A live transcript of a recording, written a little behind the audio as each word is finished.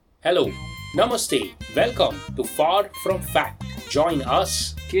Hello, Namaste, welcome to Far From Fact. Join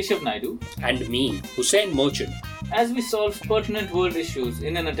us Keshav Naidu, and me, Hussein Merchant. as we solve pertinent world issues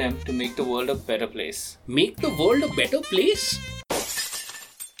in an attempt to make the world a better place. Make the world a better place?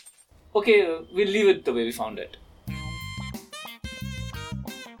 Okay, we'll leave it the way we found it.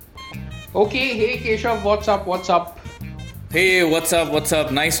 Okay, hey Keshav, what's up? What's up? Hey, what's up? What's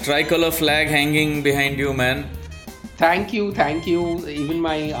up? Nice tricolor flag hanging behind you, man. Thank you. Even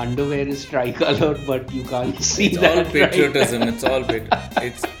my underwear is tricolored, but you can't see It's that. all right? patriotism. It's all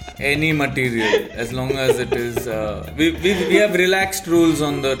it's any material as long as it is. We have relaxed rules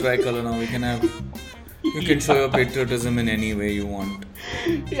on the tricolor now. You can show your patriotism in any way you want.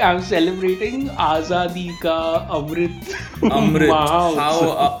 I'm celebrating Azadi ka Amrit. Amrit, Mahotsav.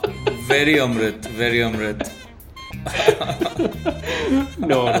 how very Amrit.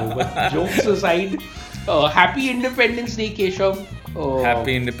 No, but jokes aside, happy Independence Day, Keshav.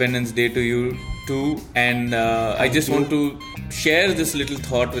 Happy Independence Day to you too. And I just want to share this little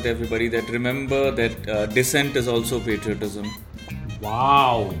thought with everybody that remember that dissent is also patriotism.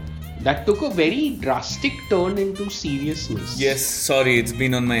 Wow, that took a very drastic turn into seriousness. Yes, sorry, it's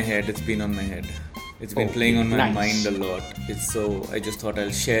been on my head. It's been Okay, playing on my nice. mind a lot. I just thought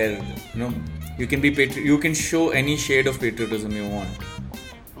I'll share. You can be you can show any shade of patriotism you want.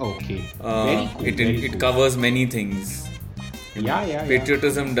 Okay. Very cool. very It cool. covers many things. Yeah.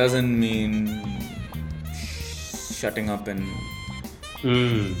 Patriotism doesn't mean shutting up and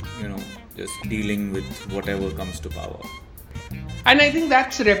Hmm. just dealing with whatever comes to power. And I think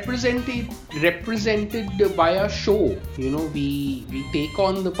that's represented by a show. We take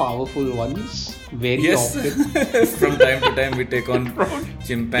on the powerful ones very Yes, often. from time to time we take on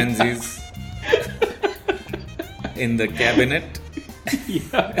chimpanzees in the cabinet.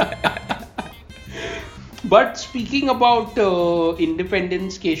 But speaking about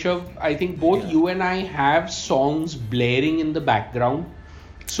independence, Keshav, I think both you and I have songs blaring in the background.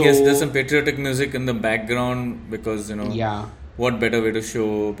 So Yes, there's some patriotic music in the background because yeah. what better way to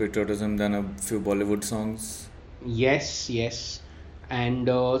show patriotism than a few Bollywood songs? Yes. And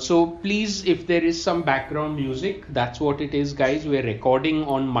so please, if there is some background music, that's what it is, guys. We're recording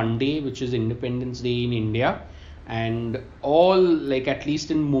on Monday, which is Independence Day in India. And at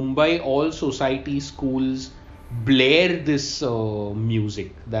least in Mumbai, all society schools blare this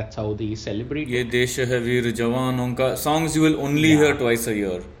music. That's how they celebrate Ye Desh Hai Veer Jawanon ka songs you will only hear twice a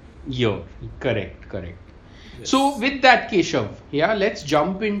year. year. Correct. So with that, Keshav, let's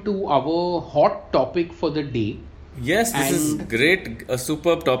jump into our hot topic for the day. Yes, this is And- great, a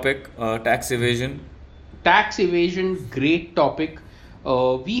superb topic, tax evasion. Tax evasion, great topic.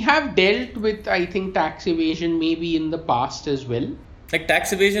 We have dealt with, I think, tax evasion maybe in the past as well. Like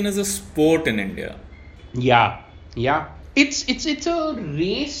tax evasion is a sport in India. Yeah. It's a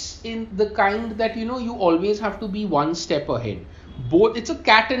race in the kind that you always have to be one step ahead. It's a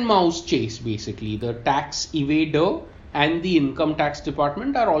cat and mouse chase basically. The tax evader and the income tax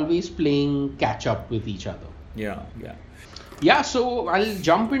department are always playing catch up with each other. Yeah. Yeah, so I'll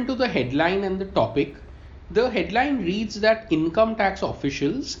jump into the headline and the topic. The headline reads that income tax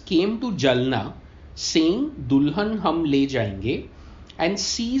officials came to Jalna saying Dulhan hum le jayenge and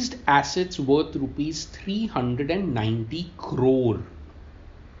seized assets worth rupees 390 crore.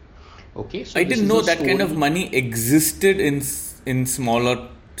 Okay, so I this didn't is know a that kind of story- money existed in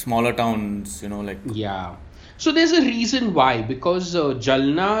smaller towns. Yeah. So there's a reason why, because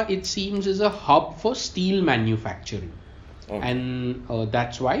Jalna, it seems, is a hub for steel manufacturing. Okay. And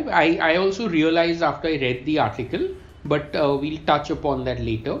that's why I also realized after I read the article, but we'll touch upon that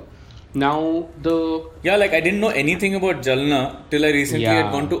later. Now I didn't know anything about Jalna till I recently Yeah.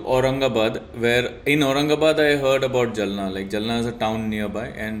 had gone to Aurangabad, where in Aurangabad I heard about Jalna. Like Jalna is a town nearby,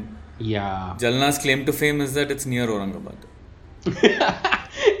 and yeah, Jalna's claim to fame is that it's near Aurangabad.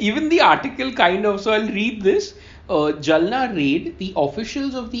 even the article kind of. So I'll read this. Jalna raid. The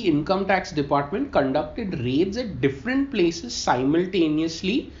officials of the income tax department conducted raids at different places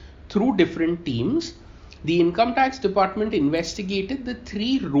simultaneously through different teams. The income tax department investigated the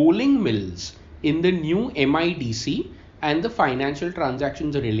 3 rolling mills in the new MIDC and the financial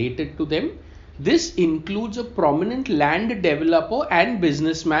transactions related to them. This includes a prominent land developer and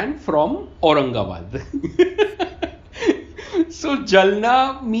businessman from Aurangabad. So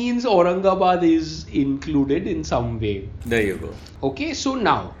Jalna means Aurangabad is included in some way. There you go. Okay, so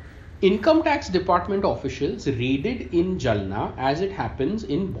now income tax department officials raided in Jalna as it happens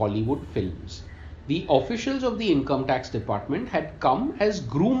in Bollywood films. The officials of the income tax department had come as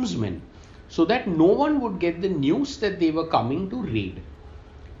groomsmen so that no one would get the news that they were coming to raid.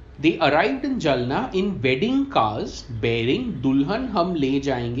 They arrived in Jalna in wedding cars bearing Dulhan Hum Le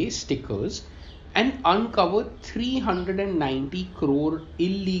Jayenge stickers and uncovered 390 crore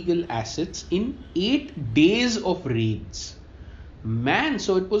illegal assets in 8 days of raids. Man,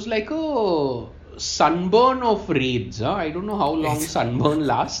 so it was like a sunburn of raids. Huh? I don't know how long sunburn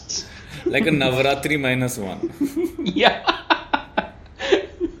lasts. Like a Navaratri -1. Yeah.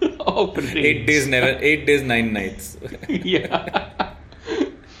 Of raids. 8 days, 9 nights. Yeah.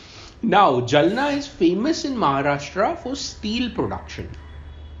 Now, Jalna is famous in Maharashtra for steel production.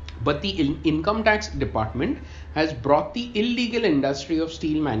 But the income tax department has brought the illegal industry of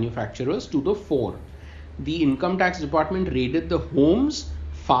steel manufacturers to the fore. The income tax department raided the homes,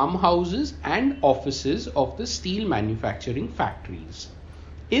 farmhouses and offices of the steel manufacturing factories.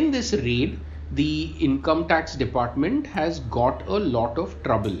 In this raid, the income tax department has got a lot of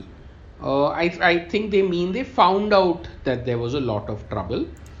trouble. I think they mean they found out that there was a lot of trouble.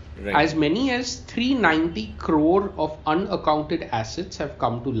 Right. As many as 390 crore of unaccounted assets have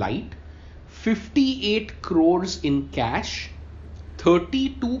come to light, 58 crores in cash,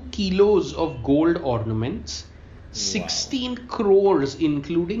 32 kilos of gold ornaments, 16 crores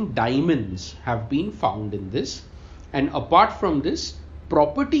including diamonds have been found in this. And apart from this,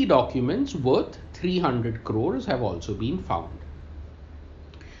 property documents worth 300 crores have also been found.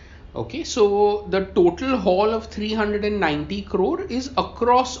 Okay, so the total haul of 390 crore is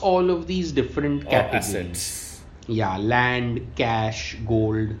across all of these different categories. Assets. Yeah, land, cash,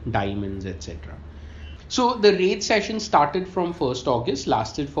 gold, diamonds, etc. So the raid session started from 1st August,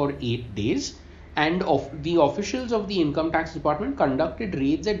 lasted for 8 days, and the officials of the income tax department conducted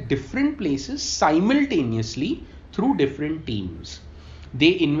raids at different places simultaneously through different teams.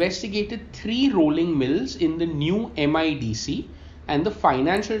 They investigated 3 rolling mills in the new MIDC and the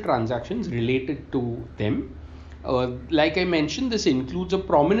financial transactions related to them. Like I mentioned, this includes a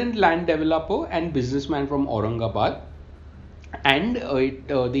prominent land developer and businessman from Aurangabad, and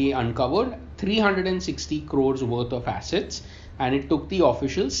they uncovered 360 crores worth of assets, and it took the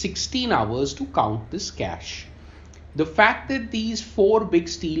officials 16 hours to count this cash. The fact that these 4 big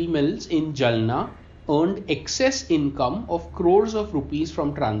steel mills in Jalna earned excess income of crores of rupees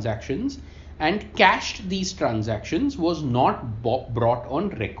from transactions and cashed these transactions was not brought on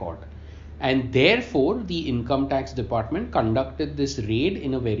record, and therefore the income tax department conducted this raid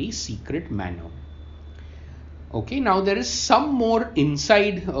in a very secret manner. Okay, now there is some more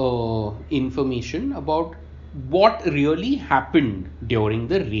inside information about what really happened during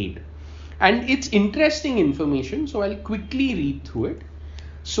the raid, and it's interesting information, so I'll quickly read through it.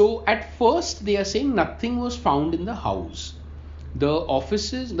 So at first they are saying nothing was found in the house. The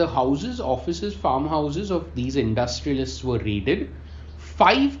offices, farmhouses of these industrialists were raided.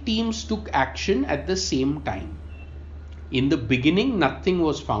 5 teams took action at the same time. In the beginning, nothing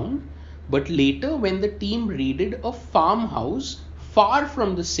was found, but later when the team raided a farmhouse far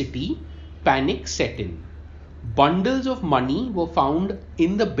from the city, panic set in. Bundles of money were found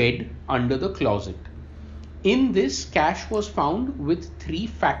in the bed under the closet. In this, cash was found with 3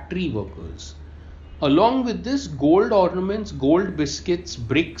 factory workers. Along with this, gold ornaments, gold biscuits,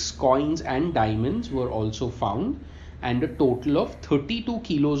 bricks, coins and diamonds were also found, and a total of 32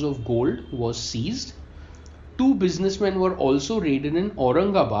 kilos of gold was seized. 2 businessmen were also raided in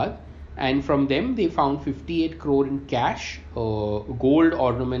Aurangabad, and from them they found 58 crore in cash, gold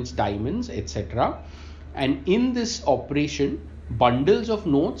ornaments, diamonds, etc. And in this operation, bundles of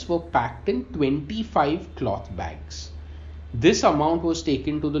notes were packed in 25 cloth bags. This amount was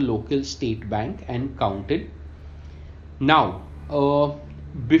taken to the local state bank and counted. Now, how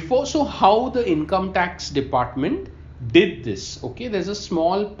the income tax department did this? Okay, there's a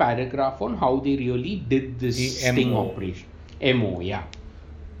small paragraph on how they really did this sting operation. MO, yeah.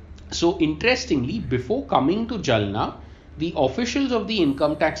 So interestingly, before coming to Jalna, the officials of the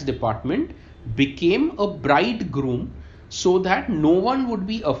income tax department became a bridegroom so that no one would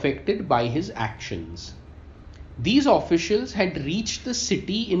be affected by his actions. These officials had reached the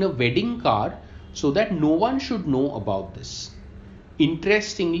city in a wedding car so that no one should know about this.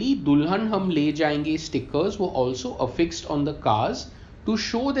 Interestingly, Dulhan Hum Le Jayenge stickers were also affixed on the cars to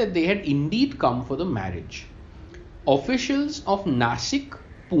show that they had indeed come for the marriage. Officials of Nasik,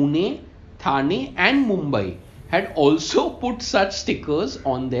 Pune, Thane and Mumbai had also put such stickers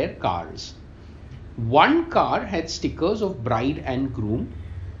on their cars. One car had stickers of bride and groom.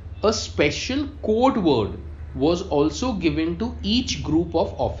 A special code word was also given to each group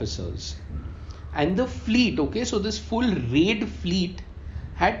of officers. And the fleet, okay, so this full raid fleet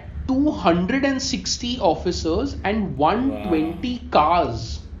had 260 officers and 120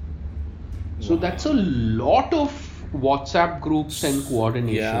 cars. So that's a lot of WhatsApp groups and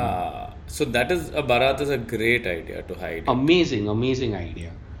coordination. Yeah. So that is a Bharat is a great idea to hide. Amazing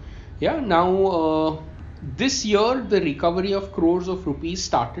idea. Yeah, now this year the recovery of crores of rupees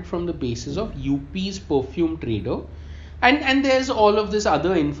started from the basis of UP's perfume trader. And there's all of this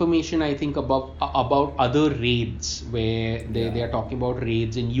other information, I think, about other raids where they are talking about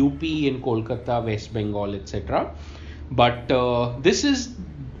raids in UP, in Kolkata, West Bengal, etc. But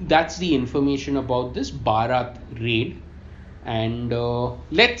that's the information about this Bharat raid. And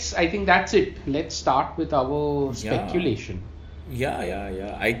I think that's it. Let's start with our speculation.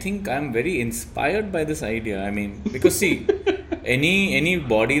 Yeah. I think I'm very inspired by this idea. I mean, because see, any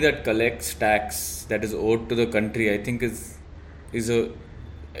body that collects tax that is owed to the country, I think is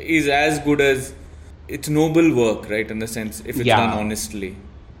as good as it's noble work, right? In the sense, if it's done honestly,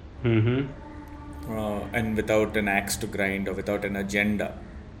 and without an axe to grind or without an agenda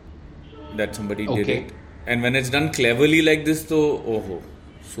that somebody did it. And when it's done cleverly like this, though,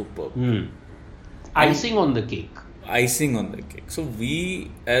 superb. Icing on the cake. So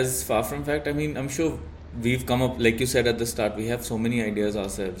we, as Far From Fact, I mean, I'm sure we've come up, like you said at the start, we have so many ideas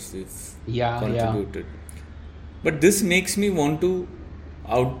ourselves. We've contributed. But this makes me want to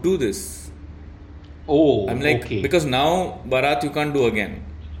outdo this. I'm like, because now Bharat you can't do again.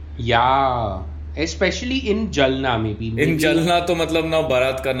 Yeah. Especially in Jalna, maybe. In Jalna, to matlab now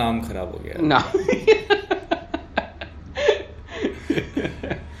Bharat ka naam kharab ho gaya. No.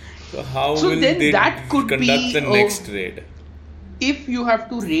 So how will they conduct the next raid? If you have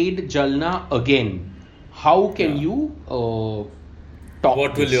to raid Jalna again, how can you top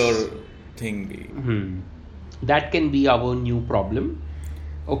What will your thing be? That can be our new problem.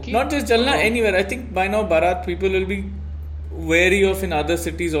 Okay. Not just Jalna, anywhere. I think by now Bharat people will be wary of in other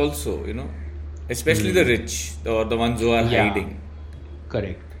cities also, especially the rich or the ones who are hiding.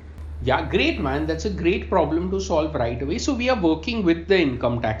 Correct. Yeah, great, man. That's a great problem to solve right away. So we are working with the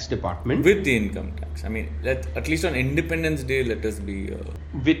income tax department. With the income tax. I mean, at least on Independence Day, let us be...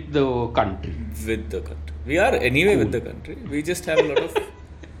 with the country. With the country. We are anyway with the country. We just have a lot of,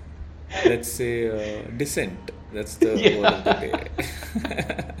 let's say, dissent. That's the word of the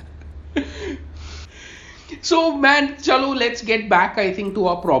day. So, man, chalo, let's get back, I think, to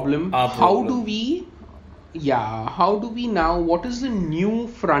our problem. How do we now, what is the new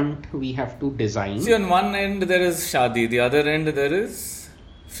front we have to design? See, on one end there is Shadi, the other end there is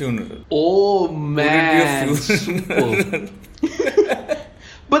funeral. Oh, man. Would it be a funeral?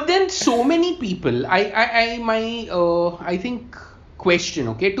 But then so many people, I think, question,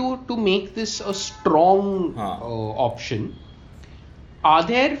 okay, to make this a strong option. Are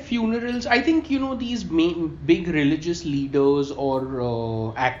there funerals? I think, these big religious leaders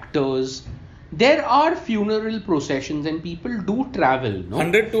or actors, there are funeral processions and people do travel. No?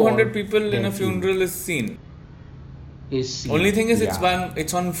 100, 200 people in a funeral is seen. Only thing is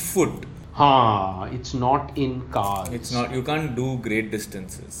it's on foot. It's not in cars. It's not, you can't do great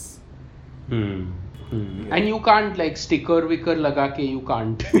distances. And you can't like sticker wicker laga ke you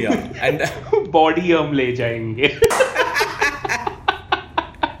can't. Yeah. And body hum le jayenge.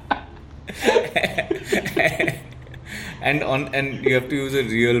 and you have to use a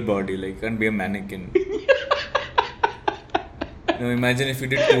real body, like can't be a mannequin. Now imagine if you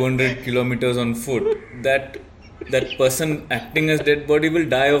did 200 kilometers on foot, that person acting as dead body will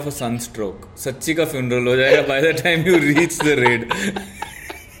die of a sunstroke. Sachi ka funeral ho jayega by the time you reach the raid.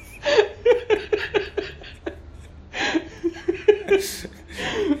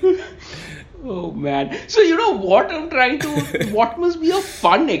 Oh man. So what I'm trying to, what must be a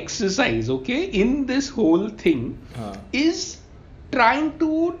fun exercise, okay, in this whole thing is trying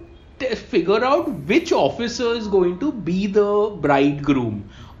to figure out which officer is going to be the bridegroom,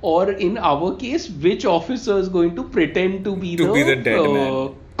 or in our case, which officer is going to pretend to be the dead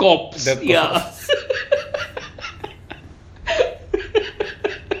man. Cops. Yeah.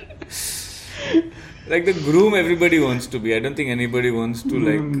 Like the groom everybody wants to be. I don't think anybody wants to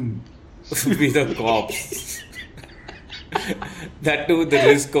be the cops. That too with the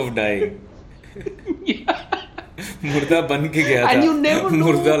risk of dying. Yeah. Murda ban ke gaya tha. And you never know.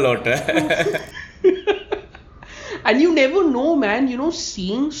 Murda lauta. And you never know, man,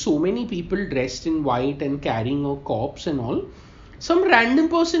 seeing so many people dressed in white and carrying a corpse and all, some random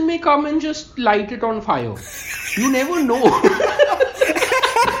person may come and just light it on fire. You never know.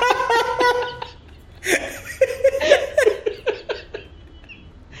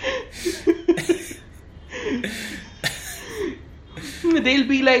 They'll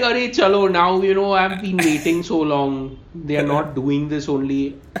be like, "Arey, chalo, now, I've been waiting so long. They are not doing this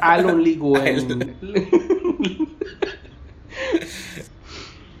only. I'll only go and..."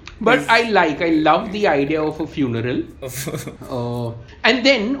 But I love the idea of a funeral. And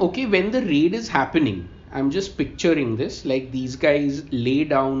then, okay, when the raid is happening, I'm just picturing this, like these guys lay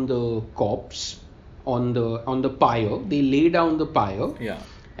down the corpse on the pyre. They lay down the pyre. Yeah.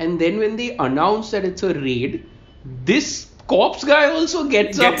 And then when they announce that it's a raid, this corpse guy also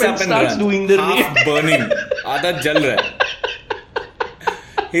gets up and starts run. doing the Half raid. burning. Aadha jal raha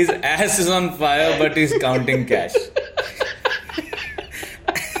hai. His ass is on fire, but he's counting cash.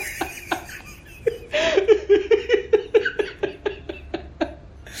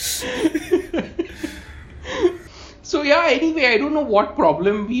 So yeah, anyway, I don't know what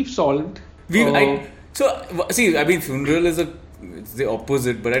problem we've solved. Funeral is it's the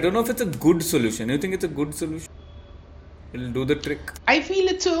opposite, but I don't know if it's a good solution. You think it's a good solution? It'll do the trick. I feel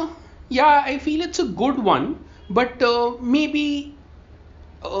it's a good one, but maybe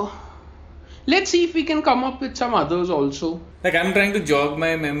let's see if we can come up with some others also. Like I'm trying to jog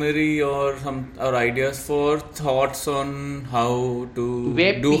my memory or ideas for thoughts on how to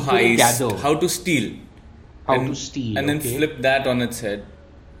Where do people heist, gather. how to steal, To steal, and then okay. flip that on its head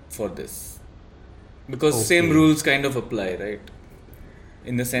for this, because Okay. same rules kind of apply, right?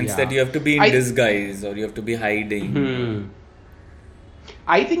 In the sense Yeah. that you have to be in disguise or you have to be hiding.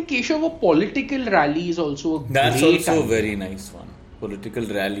 I think Keshav, a political rally is also a That's great also a idea. very nice one. Political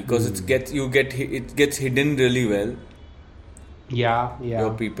rally, because it gets hidden really well. Yeah.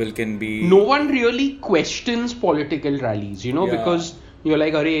 Your people can be No one really questions political rallies, Yeah. because you're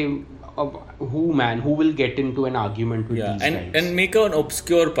like, who will get into an argument with these guys? and make an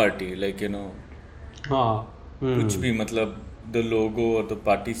obscure party, like Hmm. कुछ भी मतलब the logo or the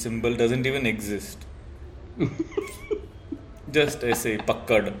party symbol doesn't even exist. Just ऐसे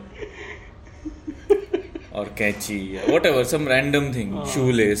पक्कड़ or कैंची or whatever, some random thing,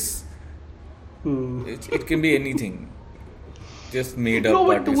 shoelace. It can be anything. Just made up. No,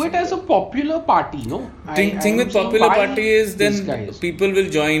 but party do it symbol. as a popular party, no? Thing with popular party is then people will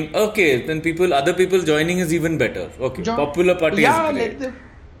join. Okay, then other people joining is even better. Okay, popular party is great.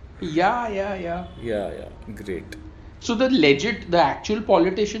 Yeah, great. So the actual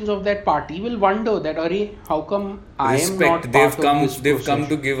politicians of that party will wonder that, how come I am not part They've of come. this They've come to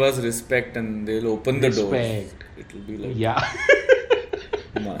procession? give us respect, and they'll open the doors. Respect. It will be like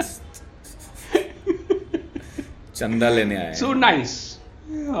must. Chanda lene aaye. So nice.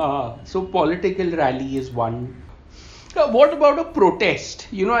 So political rally is one. What about a protest?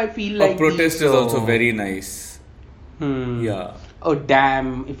 I feel like A protest these, is also very nice. Yeah.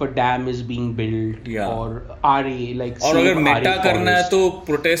 If a dam is being built, Yeah. or RA, like और save अगर मेटा RA करना है forest. तो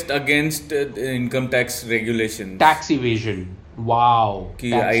protest against income tax regulations. Tax evasion. Wow. कि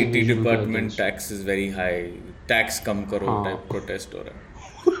Tax IT evasion department against. tax is very high. Tax कम करो हाँ. type protest हो रहा है.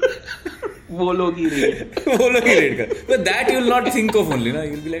 वो लोग ही rate. वो लोग ही रेड कर. But that you will not think of only, ना.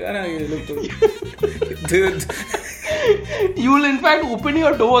 You'll be like, ना ये लोग तो. Dude. You will in fact open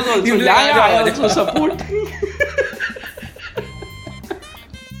your doors also. You'll be Yeah, like, I "Aaja, also aaja." support.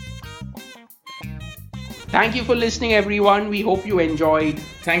 Thank you for listening, everyone. We hope you enjoyed.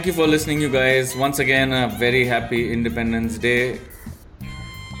 Thank you for listening, you guys. Once again, a very happy Independence Day.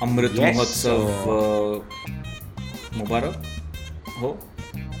 Amrit Yes, Mahotsav Mubarak. Ho?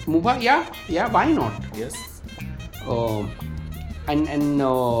 Yeah, why not? Yes. And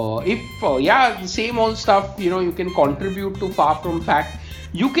if same old stuff, you can contribute to Far From Fact.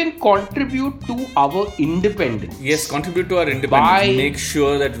 You can contribute to our independence. Yes, contribute to our independence. By- Make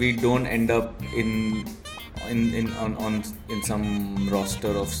sure that we don't end up in some roster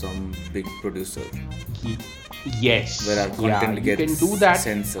of some big producer Yes. where our content you gets can do that.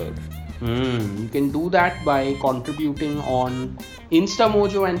 censored. You can do that by contributing on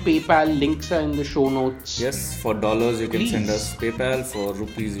Instamojo and PayPal. Links are in the show notes. Yes, for dollars you can send Please. us PayPal. For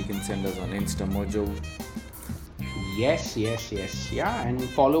rupees you can send us on Instamojo. Yes. Yeah, and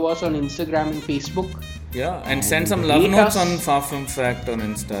follow us on Instagram and Facebook. Yeah, and And send some love rate notes us. on Far From Fact on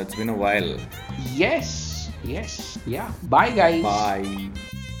Insta. It's been a while. Yes. Yeah. Bye, guys. Bye.